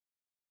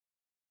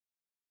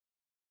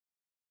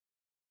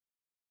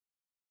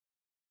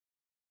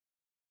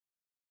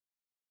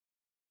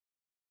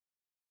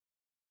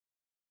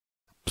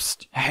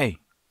Psst. Hey.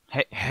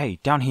 Hey,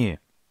 down here.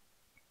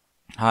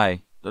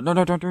 Hi. No,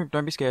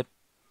 don't be scared.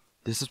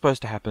 This is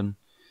supposed to happen.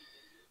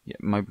 Yeah,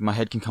 my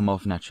head can come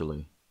off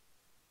naturally.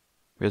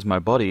 Where's my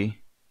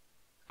body?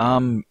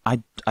 I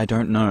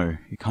don't know.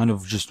 It kind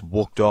of just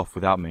walked off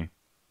without me.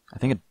 I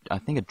think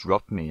it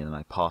dropped me and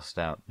I passed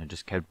out and it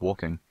just kept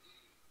walking.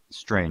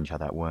 Strange how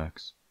that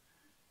works.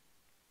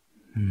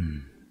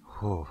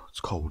 Oh, it's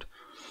cold.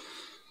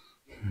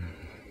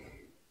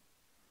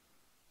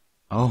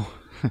 Oh,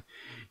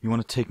 you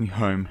want to take me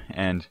home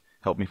and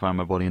help me find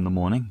my body in the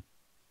morning?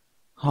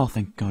 Oh,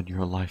 thank God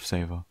you're a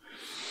lifesaver.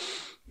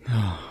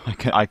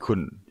 I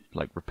couldn't,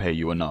 repay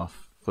you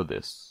enough for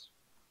this.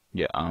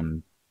 Yeah,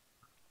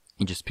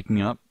 you just pick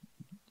me up.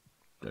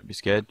 Don't be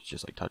scared. It's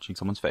just like touching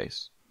someone's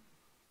face.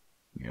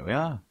 Here we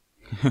are.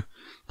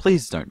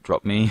 Please don't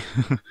drop me.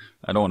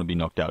 I don't want to be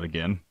knocked out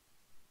again.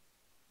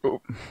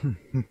 Oh,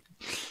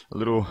 a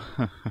little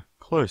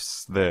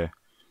close there.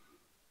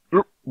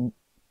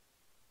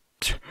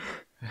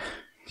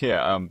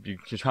 Yeah,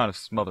 you're kind of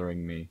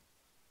smothering me.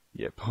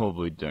 Yeah,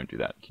 probably don't do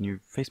that. Can you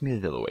face me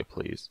the other way,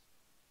 please?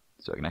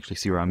 So I can actually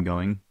see where I'm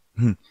going?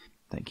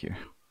 Thank you.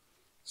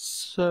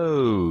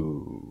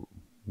 So,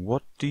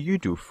 what do you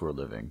do for a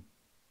living?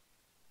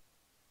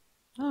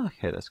 Oh,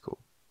 okay, that's cool.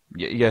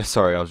 Yeah,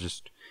 sorry,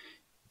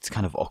 it's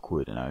kind of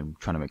awkward and I'm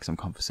trying to make some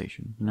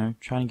conversation,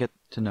 trying to get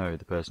to know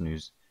the person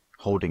who's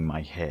holding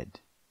my head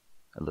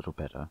a little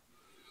better.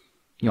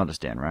 You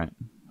understand, right?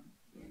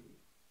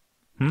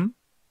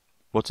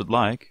 What's it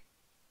like?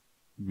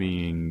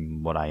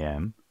 Being what I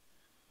am?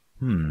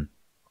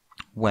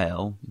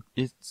 Well,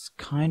 it's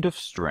kind of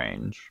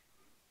strange.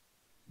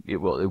 It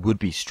would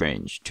be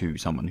strange to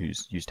someone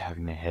who's used to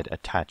having their head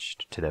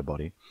attached to their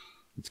body.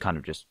 It's kind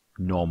of just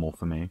normal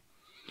for me.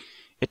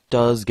 It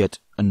does get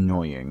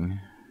annoying,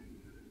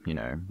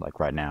 like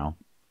right now,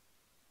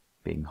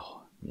 being,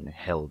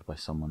 held by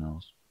someone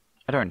else.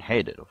 I don't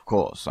hate it, of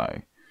course.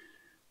 I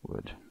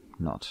would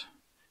not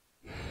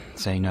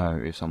say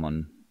no if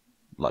someone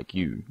like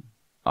you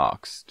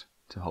asked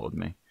to hold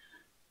me.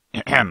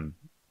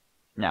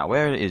 Now,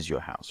 where is your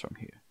house from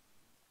here?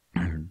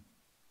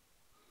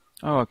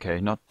 Oh,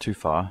 okay, not too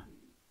far.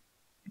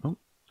 Oh,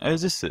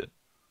 is this it?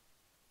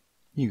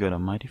 You got a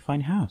mighty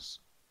fine house.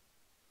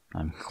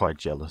 I'm quite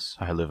jealous.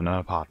 I live in an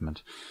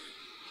apartment.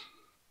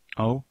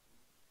 Oh?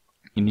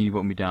 You need to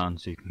put me down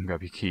so you can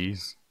grab your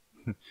keys.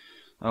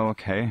 Oh,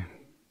 okay.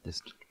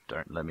 Just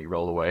don't let me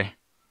roll away.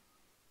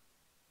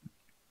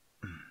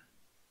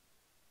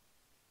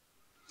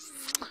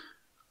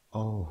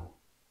 Oh.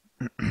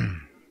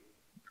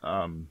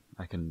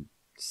 I can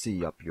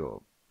see up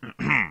your...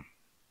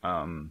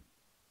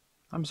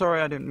 I'm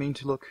sorry, I didn't mean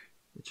to look.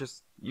 It's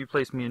just, you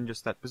placed me in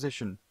just that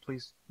position.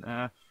 Please,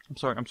 I'm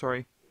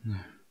sorry.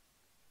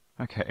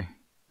 Okay.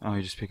 Oh,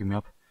 you're just picking me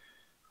up?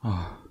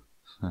 Oh.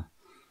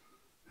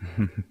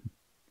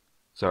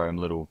 Sorry, I'm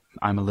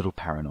a little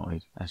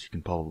paranoid, as you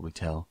can probably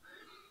tell.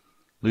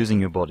 Losing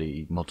your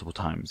body multiple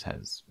times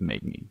has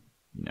made me,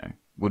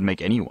 would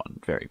make anyone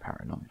very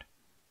paranoid.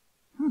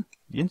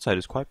 The inside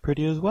is quite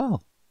pretty as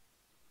well.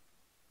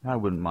 I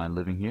wouldn't mind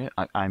living here.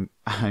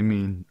 I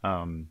mean,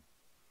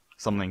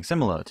 something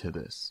similar to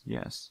this,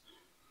 yes.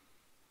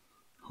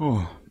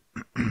 Oh.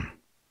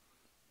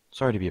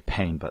 Sorry to be a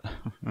pain, but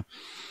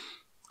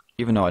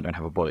even though I don't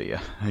have a body,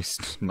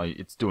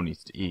 it still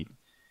needs to eat.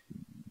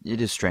 It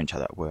is strange how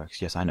that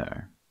works. Yes, I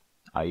know.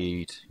 I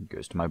eat, it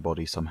goes to my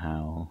body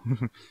somehow.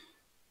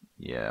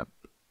 Yeah.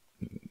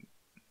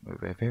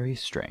 Very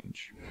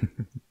strange.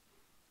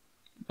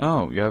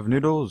 Oh, you have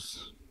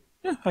noodles?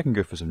 Yeah, I can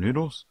go for some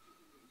noodles.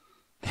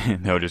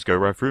 They'll just go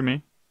right through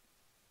me.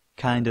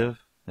 Kind of.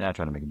 Yeah, I'm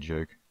trying to make a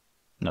joke.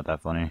 Not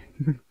that funny.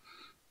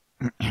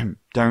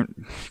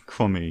 Don't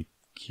call me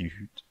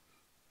cute.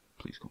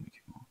 Please call me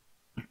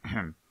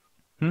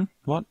cute.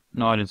 What?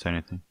 No, I didn't say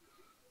anything.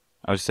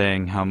 I was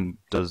saying, how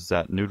does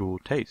that noodle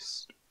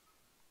taste?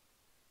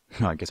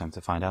 I guess I have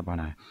to find out,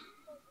 won't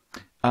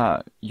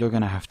I? You're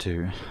gonna have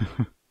to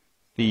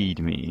feed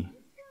me.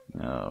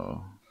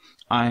 No.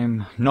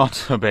 I'm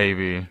not a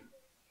baby.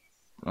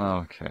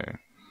 Okay.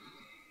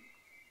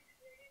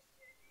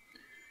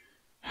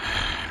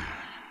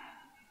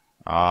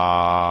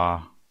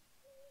 Ah.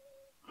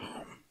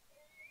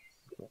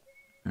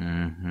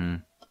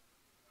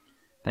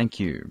 Thank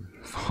you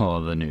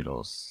for the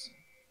noodles.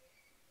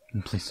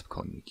 Please stop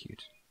calling me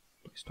cute.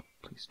 Please stop.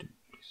 Please do.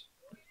 Please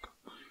go.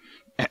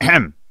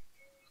 Ahem.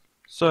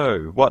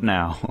 So, what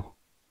now?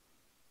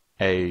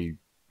 A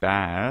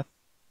bath?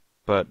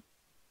 But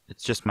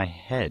it's just my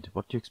head.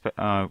 What do you expect?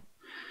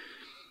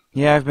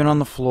 Yeah, I've been on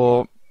the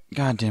floor.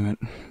 God damn it.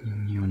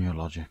 You and your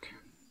logic.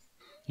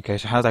 Okay,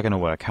 so how's that gonna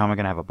work? How am I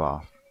gonna have a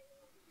bath?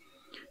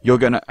 You're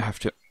gonna have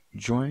to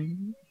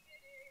join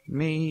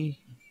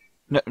me?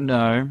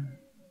 No.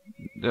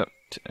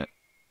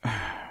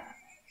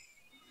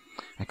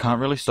 I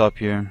can't really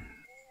stop you.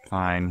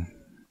 Fine.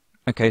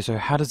 Okay, so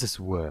how does this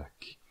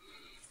work?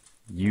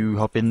 You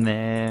hop in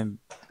there,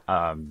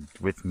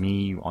 with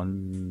me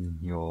on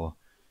your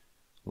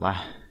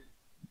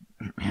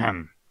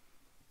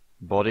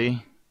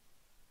body,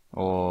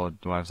 Or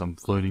do I have some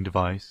floating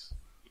device?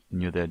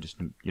 And you're there just,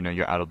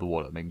 you're out of the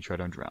water, making sure I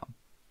don't drown.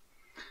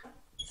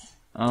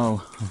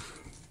 Oh,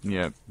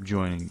 yeah,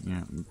 joining.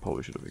 Yeah,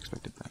 probably should have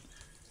expected that.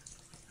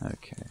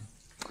 Okay.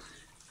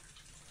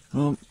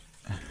 Well,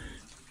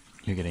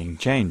 you're getting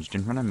changed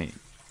in front of me.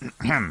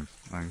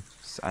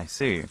 I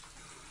see.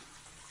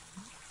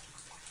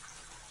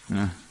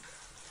 So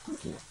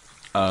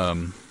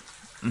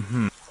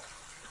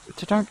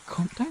don't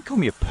call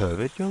me a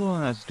pervert. You're the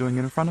one that's doing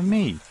it in front of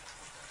me.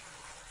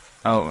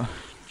 Oh,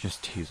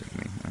 just teasing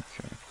me.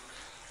 Okay.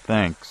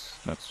 Thanks.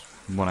 That's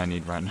what I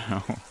need right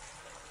now.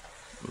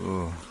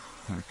 Oh,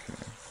 okay.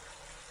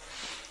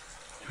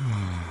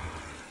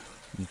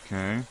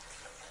 Okay.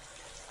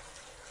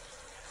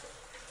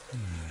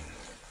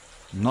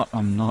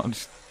 I'm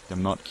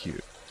not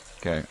cute.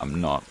 Okay,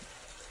 I'm not.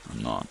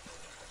 I'm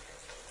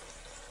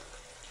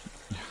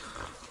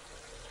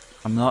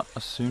not a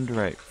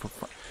tsundere.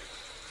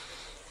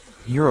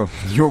 You're a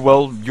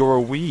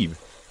weeb.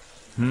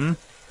 Hmm?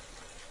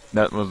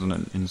 That wasn't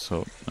an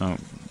insult. Oh,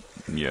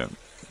 yeah.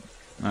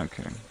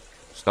 Okay.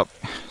 Stop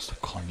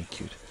calling me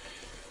cute.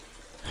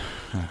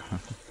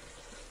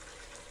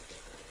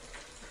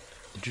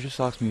 Did you just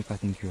ask me if I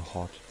think you're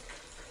hot?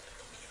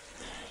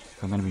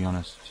 If I'm gonna be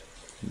honest,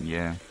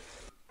 yeah.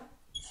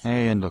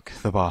 Hey, and look,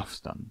 the bath's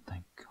done,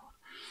 thank God.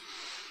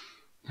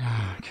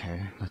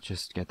 Okay, let's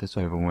just get this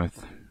over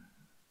with.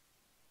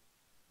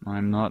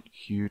 I'm not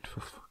cute,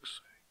 for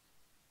fuck's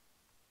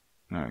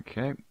sake.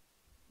 Okay.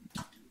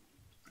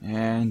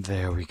 And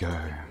there we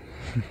go.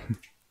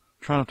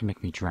 Try not to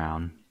make me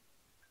drown.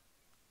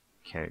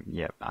 Okay,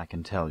 yep, I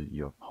can tell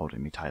you're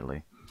holding me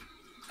tightly.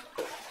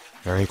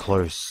 Very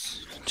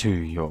close to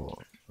your...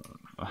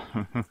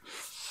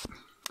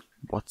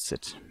 what's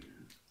it?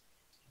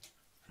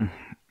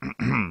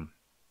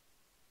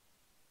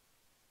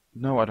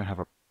 No, I don't have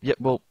a... Yeah,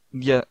 well,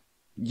 yeah,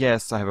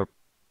 yes, I have a...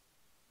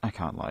 I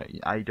can't lie,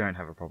 I don't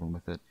have a problem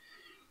with it.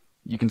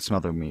 You can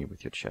smother me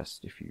with your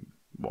chest if you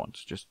want,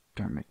 just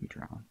don't make me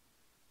drown.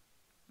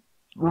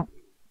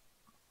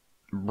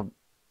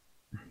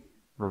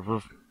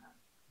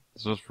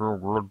 Does this feel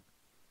good?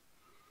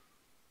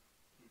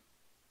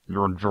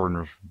 You're enjoying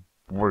this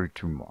way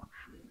too much.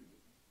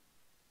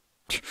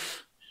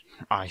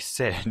 I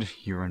said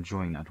you're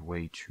enjoying that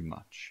way too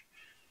much.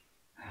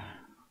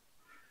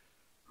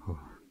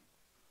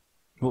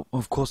 Well,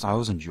 of course I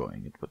was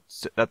enjoying it, but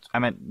that's... I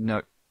meant,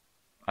 no.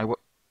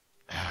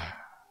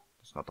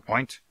 That's not the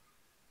point.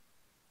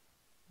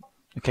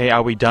 Okay,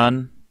 are we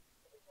done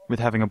with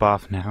having a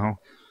bath now?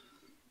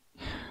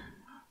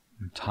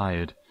 I'm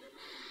tired.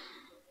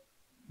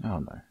 Oh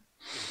no.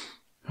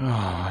 Oh,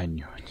 I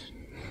knew it.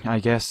 I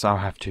guess I'll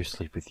have to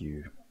sleep with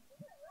you.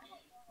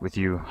 With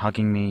you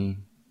hugging me,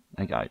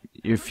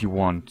 if you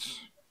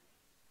want.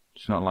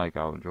 It's not like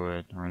I'll enjoy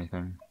it or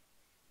anything.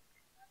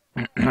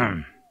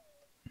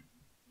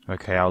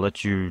 Okay, I'll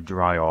let you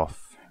dry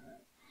off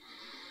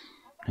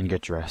and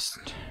get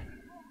dressed.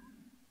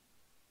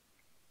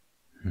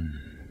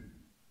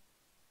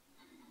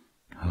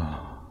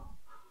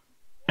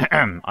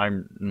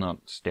 I'm not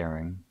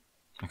staring.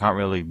 I can't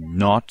really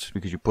not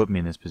because you put me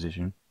in this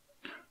position.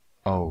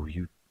 Oh,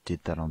 you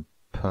did that on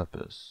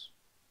purpose.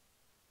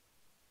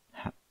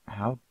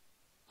 How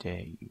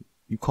dare you?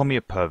 You call me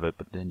a pervert,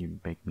 but then you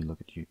make me look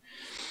at you.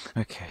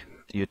 Okay,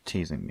 you're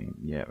teasing me.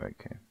 Yeah,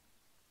 okay.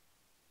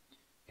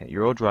 Okay,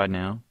 you're all dry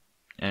now.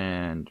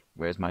 And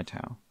where's my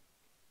towel?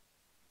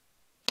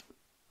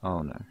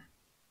 Oh no.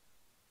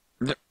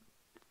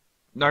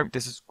 No,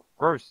 this is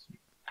gross.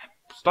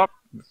 Stop.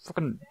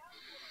 Fucking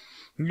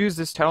use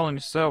this towel on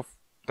yourself.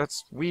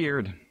 That's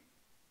weird.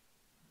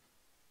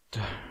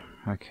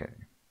 Okay.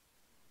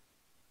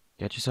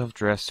 Get yourself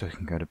dressed so you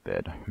can go to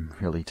bed. I'm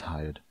really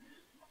tired.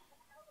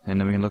 And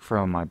then we can look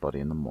for my body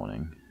in the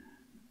morning.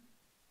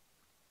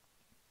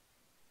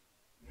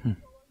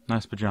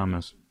 Nice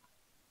pajamas.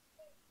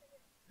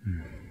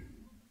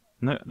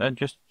 No, they're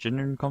just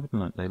genuine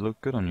compliment. They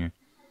look good on you.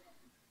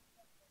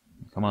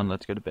 Come on,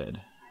 let's go to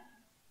bed.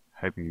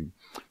 Hope you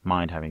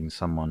mind having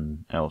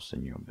someone else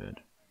in your bed.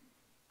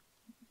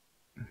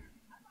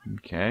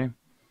 Okay.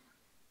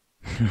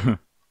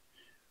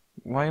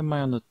 Why am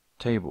I on the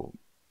table?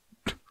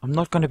 I'm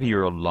not going to be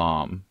your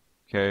alarm.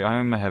 Okay, I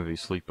am a heavy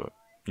sleeper.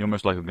 You're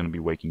most likely going to be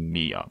waking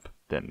me up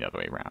than the other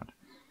way around.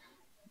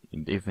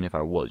 And even if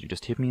I was, you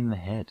just hit me in the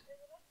head.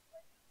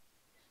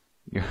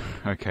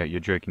 Okay, you're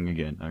joking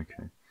again.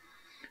 Okay.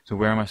 So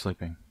where am I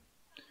sleeping?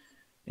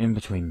 In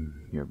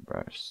between your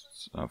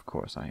breasts. Of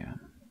course I am.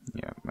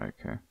 Yeah,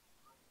 okay.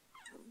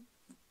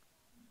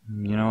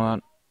 You know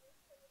what?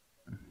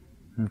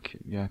 Okay,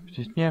 yeah,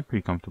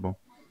 pretty comfortable.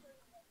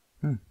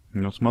 You're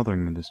not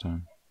smothering me this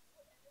time.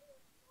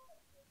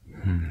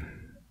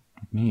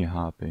 I can hear your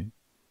heartbeat.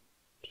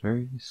 It's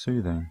very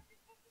soothing.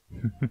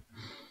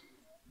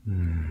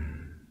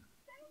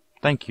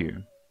 Thank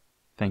you.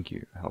 Thank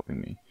you for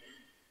helping me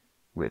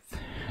with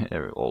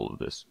all of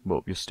this.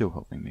 Well, you're still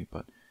helping me,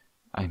 but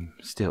I'm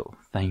still...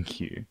 Thank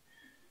you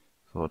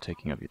for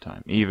taking up your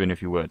time, even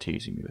if you were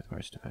teasing me with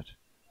most of it.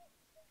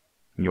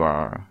 You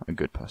are a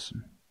good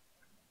person.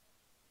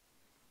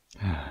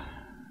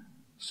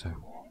 So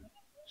warm,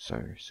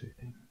 so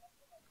soothing.